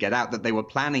information to get out, that they were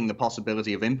planning the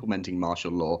possibility of implementing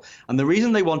martial law. And the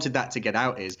reason they wanted that to get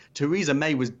out is Theresa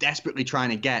May was desperately trying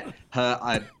to get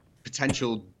her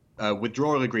potential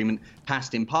withdrawal agreement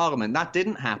passed in Parliament. That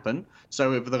didn't happen.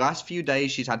 So over the last few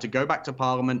days, she's had to go back to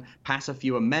Parliament, pass a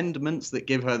few amendments that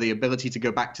give her the ability to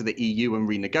go back to the EU and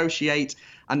renegotiate.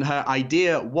 And her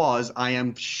idea was, I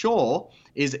am sure,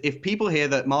 is if people hear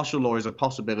that martial law is a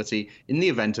possibility in the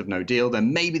event of no deal,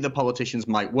 then maybe the politicians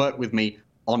might work with me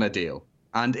on a deal.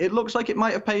 And it looks like it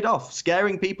might have paid off.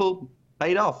 Scaring people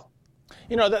paid off.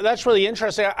 You know, that's really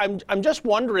interesting. I'm just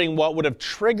wondering what would have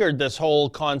triggered this whole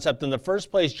concept in the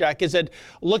first place, Jack. Is it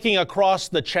looking across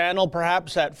the channel,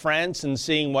 perhaps, at France and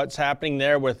seeing what's happening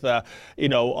there with,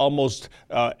 almost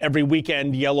every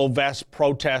weekend yellow vest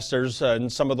protesters,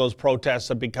 and some of those protests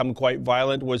have become quite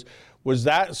violent? Was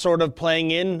that sort of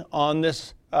playing in on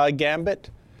this gambit?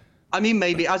 I mean,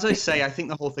 maybe. As I say, I think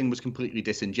the whole thing was completely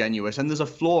disingenuous, and there's a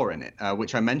flaw in it,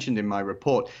 which I mentioned in my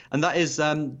report, and that is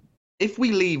if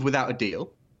we leave without a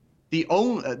deal,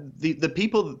 the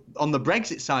people on the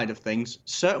Brexit side of things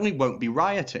certainly won't be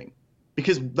rioting,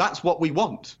 because that's what we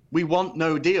want. We want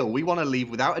no deal. We want to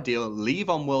leave without a deal, leave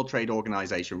on World Trade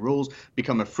Organization rules,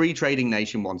 become a free trading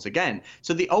nation once again.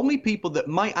 So the only people that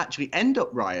might actually end up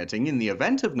rioting in the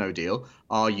event of no deal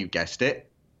are, you guessed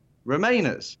it,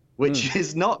 Remainers. Which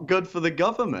is not good for the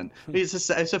government. It's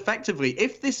effectively,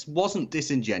 if this wasn't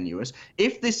disingenuous,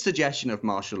 if this suggestion of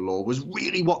martial law was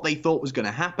really what they thought was going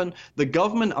to happen, the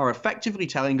government are effectively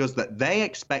telling us that they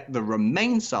expect the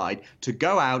Remain side to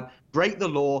go out, break the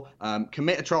law,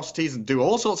 commit atrocities and do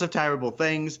all sorts of terrible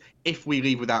things if we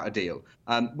leave without a deal,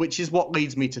 which is what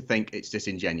leads me to think it's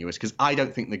disingenuous, because I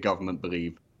don't think the government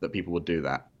believe that people would do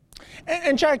that.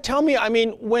 And Jack, tell me, I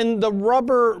mean, when the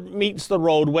rubber meets the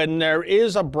road, when there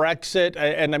is a Brexit,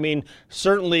 and I mean,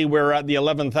 certainly we're at the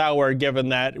 11th hour, given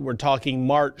that we're talking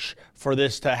March for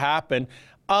this to happen.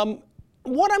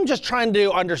 What I'm just trying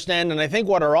to understand, and I think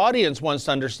what our audience wants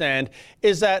to understand,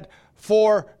 is that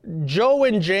for Joe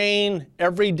and Jane,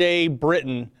 everyday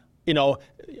Britain,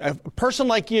 a person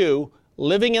like you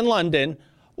living in London,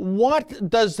 what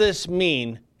does this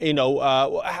mean?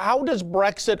 How does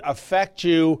Brexit affect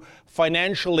you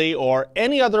financially or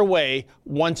any other way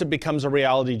once it becomes a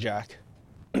reality, Jack?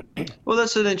 Well,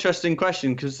 that's an interesting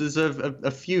question, because there's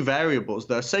a few variables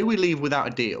there. Say we leave without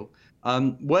a deal.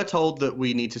 We're told that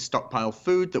we need to stockpile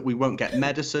food, that we won't get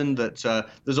medicine, that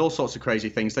there's all sorts of crazy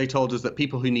things. They told us that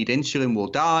people who need insulin will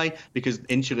die because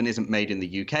insulin isn't made in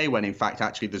the UK, when in fact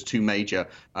actually there's two major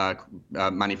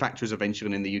manufacturers of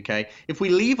insulin in the UK. If we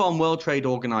leave on World Trade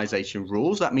Organization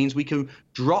rules, that means we can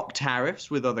drop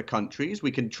tariffs with other countries,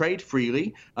 we can trade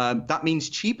freely. That means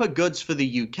cheaper goods for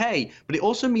the UK, but it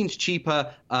also means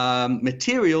cheaper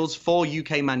materials for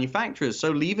UK manufacturers. So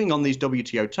leaving on these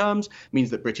WTO terms means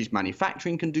that British manufacturing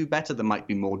can do better. There might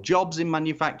be more jobs in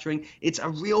manufacturing. It's a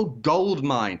real gold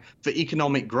mine for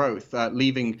economic growth,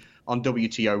 leaving on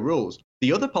WTO rules.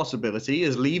 The other possibility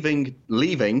is leaving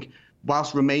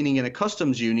whilst remaining in a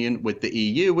customs union with the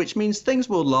EU, which means things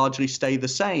will largely stay the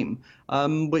same,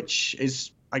 which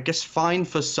is, I guess, fine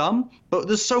for some, but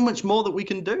there's so much more that we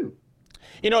can do.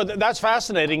 You know, that's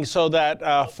fascinating. So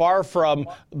that far from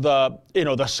the,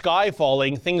 the sky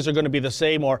falling, things are going to be the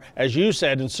same, or as you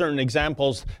said, in certain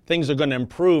examples, things are going to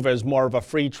improve as more of a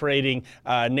free trading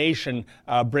nation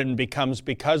Britain becomes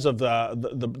because of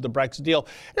the Brexit deal.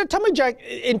 Now, tell me, Jack,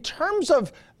 in terms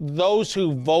of those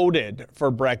who voted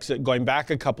for Brexit going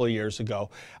back a couple of years ago,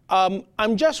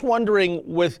 I'm just wondering,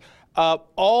 with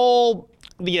all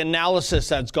the analysis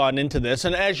that's gone into this,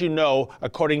 and as you know,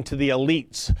 according to the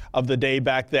elites of the day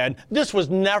back then, this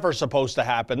was never supposed to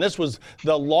happen. This was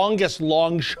the longest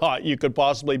long shot you could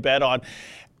possibly bet on.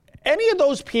 Any of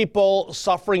those people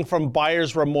suffering from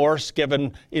buyer's remorse,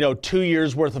 given 2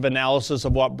 years worth of analysis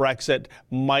of what Brexit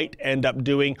might end up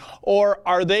doing, or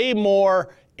are they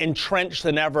more entrenched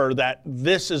than ever that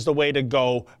this is the way to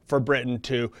go for Britain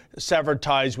to sever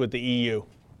ties with the EU?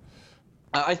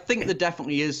 I think there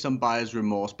definitely is some buyer's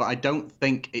remorse, but I don't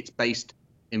think it's based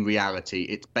in reality.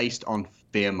 It's based on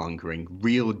fear-mongering,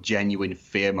 real, genuine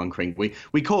fear-mongering.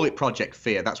 We call it Project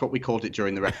Fear. That's what we called it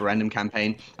during the referendum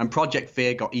campaign. And Project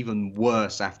Fear got even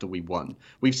worse after we won.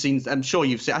 We've seen, I'm sure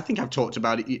you've seen, I think I've talked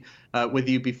about it with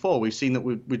you before. We've seen that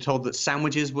we're told that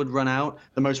sandwiches would run out.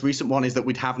 The most recent one is that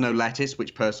we'd have no lettuce,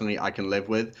 which personally I can live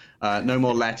with. No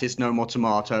more lettuce, no more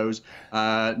tomatoes,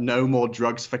 no more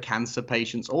drugs for cancer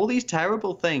patients, all these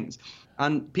terrible things.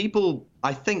 And people,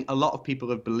 I think a lot of people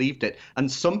have believed it.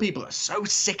 And some people are so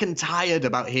sick and tired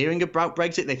about hearing about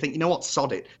Brexit. They think, you know what,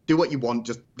 sod it. Do what you want,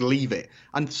 just leave it.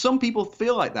 And some people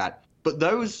feel like that. But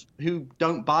those who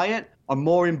don't buy it are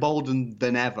more emboldened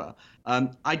than ever.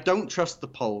 I don't trust the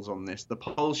polls on this. The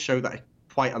polls show that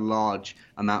quite a large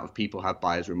amount of people have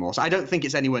buyer's remorse. I don't think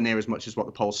it's anywhere near as much as what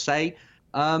the polls say.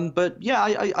 But yeah,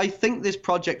 I think this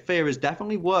Project Fear has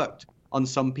definitely worked on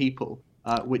some people.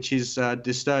 Which is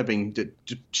disturbing. It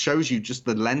shows you just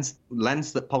the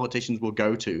lens that politicians will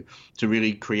go to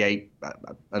really create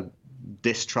a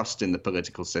distrust in the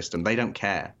political system. They don't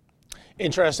care.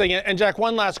 Interesting. And Jack,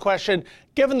 one last question.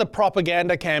 Given the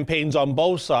propaganda campaigns on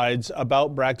both sides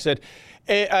about Brexit,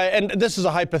 and this is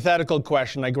a hypothetical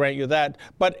question, I grant you that,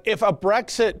 but if a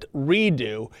Brexit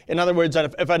redo, in other words,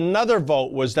 if another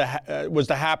vote was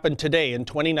to happen today in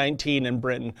 2019 in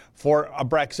Britain for a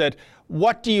Brexit,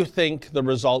 what do you think the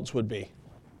results would be?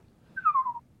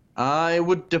 It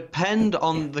would depend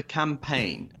on the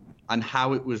campaign and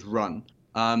how it was run.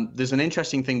 There's an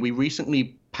interesting thing. We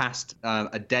recently passed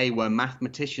a day where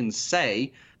mathematicians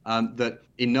say that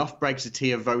enough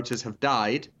Brexiteer voters have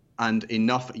died and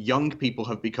enough young people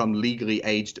have become legally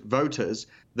aged voters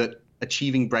that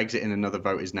achieving Brexit in another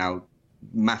vote is now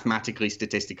mathematically,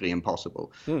 statistically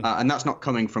impossible. And that's not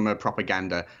coming from a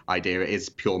propaganda idea. It is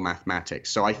pure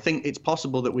mathematics. So I think it's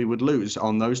possible that we would lose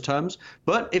on those terms.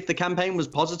 But if the campaign was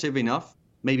positive enough,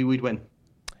 maybe we'd win.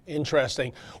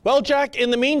 Interesting. Well, Jack, in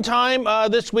the meantime,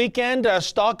 this weekend,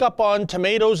 stock up on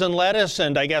tomatoes and lettuce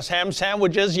and I guess ham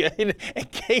sandwiches in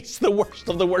case the worst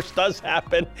of the worst does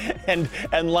happen and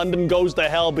London goes to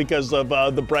hell because of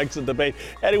the Brexit debate.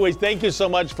 Anyways, thank you so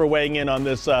much for weighing in on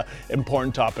this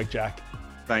important topic, Jack.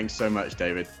 Thanks so much,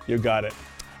 David. You got it.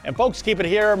 And folks, keep it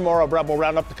here. More of Rebel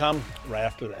Roundup to come right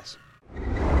after this.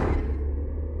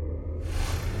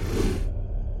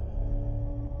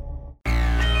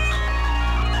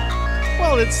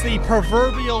 Well, it's the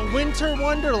proverbial winter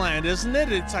wonderland, isn't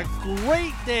it? It's a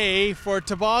great day for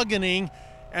tobogganing,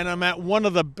 and I'm at one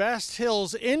of the best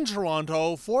hills in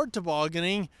Toronto for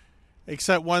tobogganing,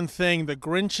 except one thing, the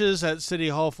Grinches at City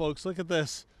Hall, folks. Look at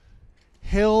this.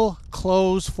 Hill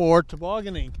closed for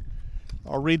tobogganing.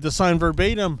 I'll read the sign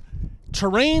verbatim.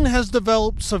 Terrain has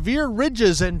developed severe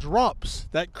ridges and drops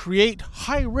that create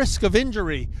high risk of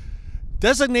injury.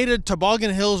 Designated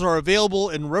toboggan hills are available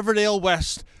in Riverdale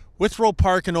West, Withrow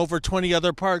Park, and over 20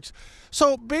 other parks.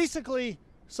 So basically,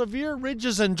 severe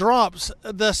ridges and drops.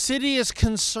 The city is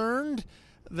concerned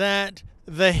that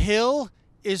the hill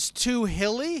is too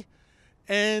hilly,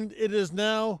 and it is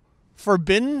now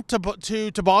forbidden to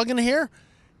toboggan here.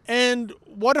 And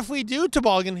what if we do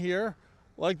toboggan here,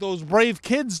 like those brave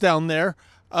kids down there?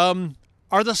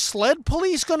 Are the sled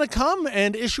police going to come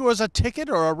and issue us a ticket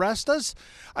or arrest us?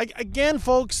 Again,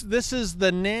 folks, this is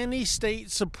the nanny state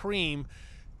supreme,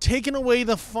 taking away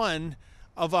the fun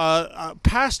of a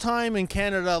pastime in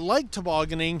Canada like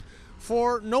tobogganing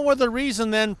for no other reason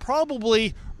than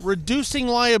probably reducing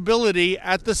liability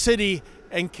at the city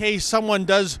in case someone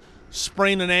does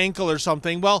sprain an ankle or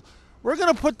something. Well, we're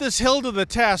going to put this hill to the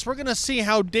test. We're going to see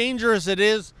how dangerous it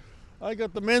is. I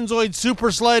got the Menzoid Super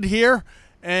Sled here,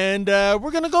 And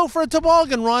we're going to go for a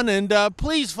toboggan run. And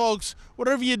please, folks,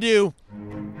 whatever you do,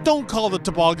 don't call the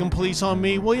toboggan police on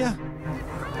me, will you?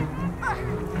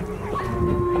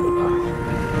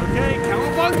 Okay,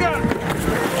 cowabunga!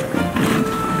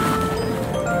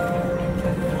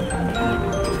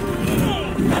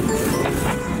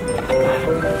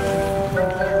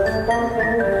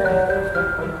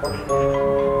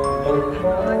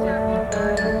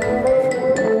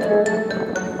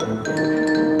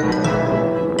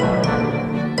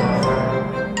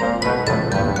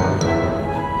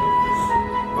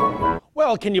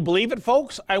 Well, can you believe it,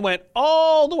 folks? I went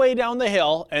all the way down the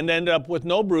hill and ended up with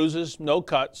no bruises, no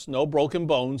cuts, no broken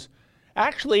bones.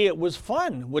 Actually, it was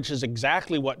fun, which is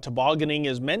exactly what tobogganing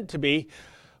is meant to be.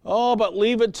 Oh, but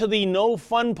leave it to the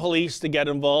no-fun police to get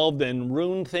involved and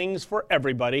ruin things for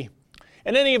everybody.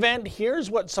 In any event,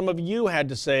 here's what some of you had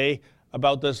to say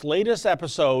about this latest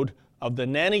episode of the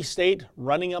Nanny State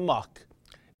Running Amok.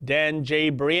 Dan J.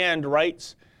 Briand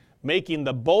writes, making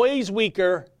the boys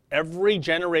weaker every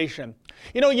generation.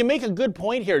 You know, you make a good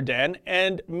point here, Dan,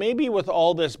 and maybe with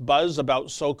all this buzz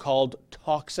about so-called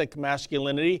toxic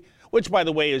masculinity, which, by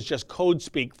the way, is just code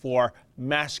speak for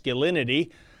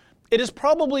masculinity, it is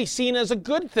probably seen as a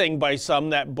good thing by some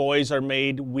that boys are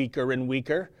made weaker and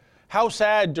weaker. How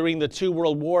sad during the 2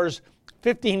 world wars,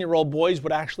 15-year-old boys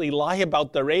would actually lie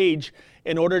about their age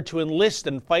in order to enlist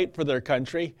and fight for their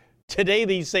country. Today,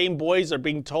 these same boys are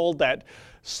being told that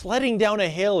sledding down a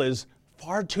hill is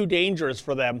far too dangerous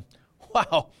for them.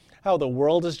 Wow, how the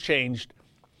world has changed.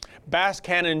 Bass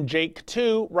Cannon Jake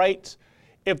 2 writes,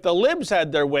 if the libs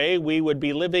had their way, we would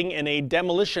be living in a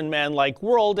Demolition Man-like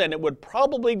world, and it would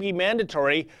probably be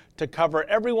mandatory to cover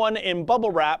everyone in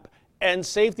bubble wrap and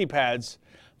safety pads.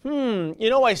 You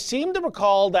know, I seem to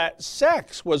recall that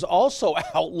sex was also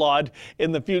outlawed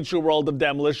in the future world of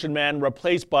Demolition Man,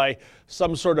 replaced by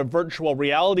some sort of virtual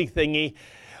reality thingy.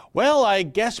 Well, I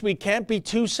guess we can't be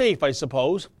too safe, I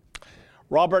suppose.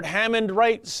 Robert Hammond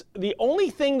writes, the only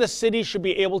thing the city should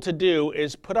be able to do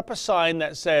is put up a sign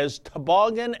that says,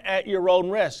 toboggan at your own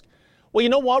risk. Well, you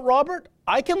know what, Robert?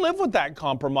 I can live with that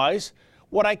compromise.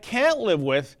 What I can't live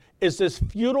with is this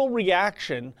futile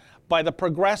reaction by the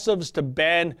progressives to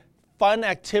ban fun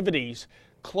activities,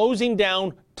 closing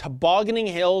down tobogganing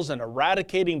hills and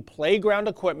eradicating playground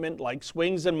equipment like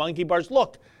swings and monkey bars.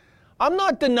 Look, I'm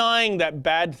not denying that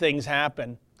bad things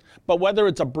happen. But whether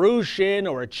it's a bruised shin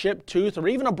or a chipped tooth or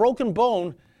even a broken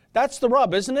bone, that's the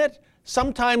rub, isn't it?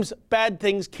 Sometimes bad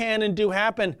things can and do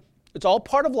happen. It's all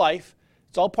part of life.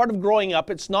 It's all part of growing up.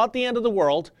 It's not the end of the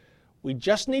world. We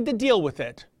just need to deal with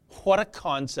it. What a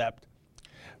concept.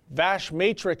 Vash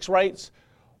Matrix writes,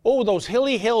 oh, those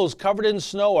hilly hills covered in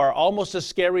snow are almost as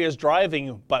scary as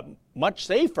driving, but much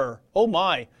safer. Oh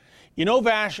my. You know,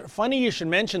 Vash, funny you should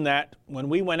mention that. When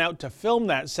we went out to film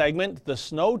that segment, the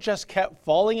snow just kept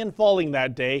falling and falling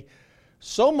that day.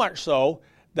 So much so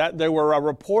that there were a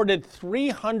reported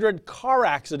 300 car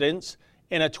accidents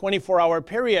in a 24-hour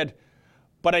period.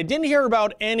 But I didn't hear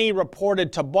about any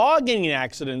reported tobogganing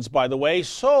accidents, by the way.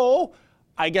 So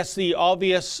I guess the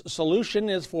obvious solution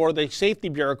is for the safety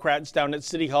bureaucrats down at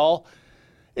City Hall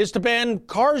is to ban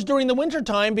cars during the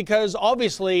wintertime because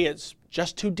obviously it's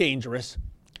just too dangerous.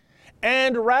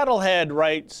 And Rattlehead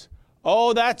writes,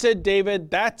 oh, that's it, David,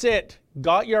 that's it.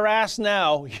 Got your ass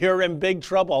now. You're in big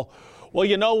trouble. Well,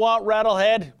 you know what,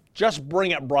 Rattlehead? Just bring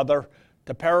it, brother.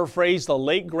 To paraphrase the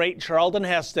late, great Charlton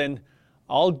Heston,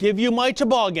 I'll give you my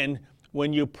toboggan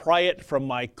when you pry it from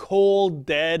my cold,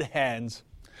 dead hands.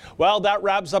 Well, that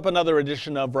wraps up another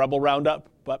edition of Rebel Roundup.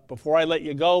 But before I let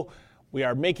you go, we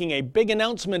are making a big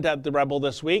announcement at the Rebel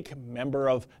this week. Member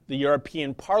of the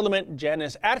European Parliament,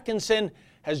 Janice Atkinson,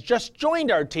 has just joined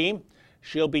our team.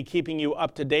 She'll be keeping you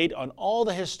up to date on all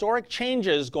the historic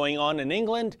changes going on in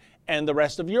England and the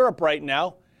rest of Europe right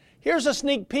now. Here's a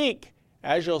sneak peek.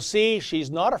 As you'll see, she's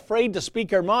not afraid to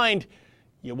speak her mind.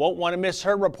 You won't want to miss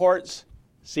her reports.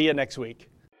 See you next week.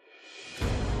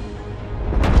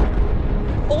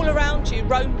 All around you,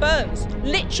 Rome burns,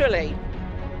 literally.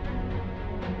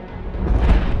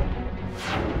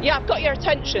 Yeah, I've got your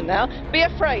attention now. Be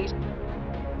afraid.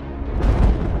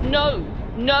 No.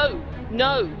 No,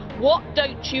 no. What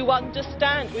don't you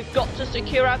understand? We've got to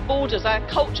secure our borders. Our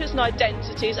cultures and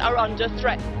identities are under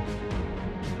threat.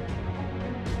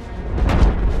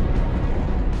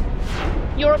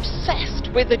 You're obsessed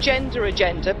with the gender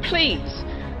agenda. Please,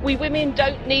 we women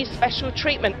don't need special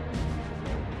treatment.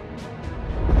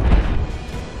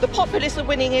 The populists are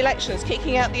winning elections,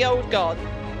 kicking out the old guard.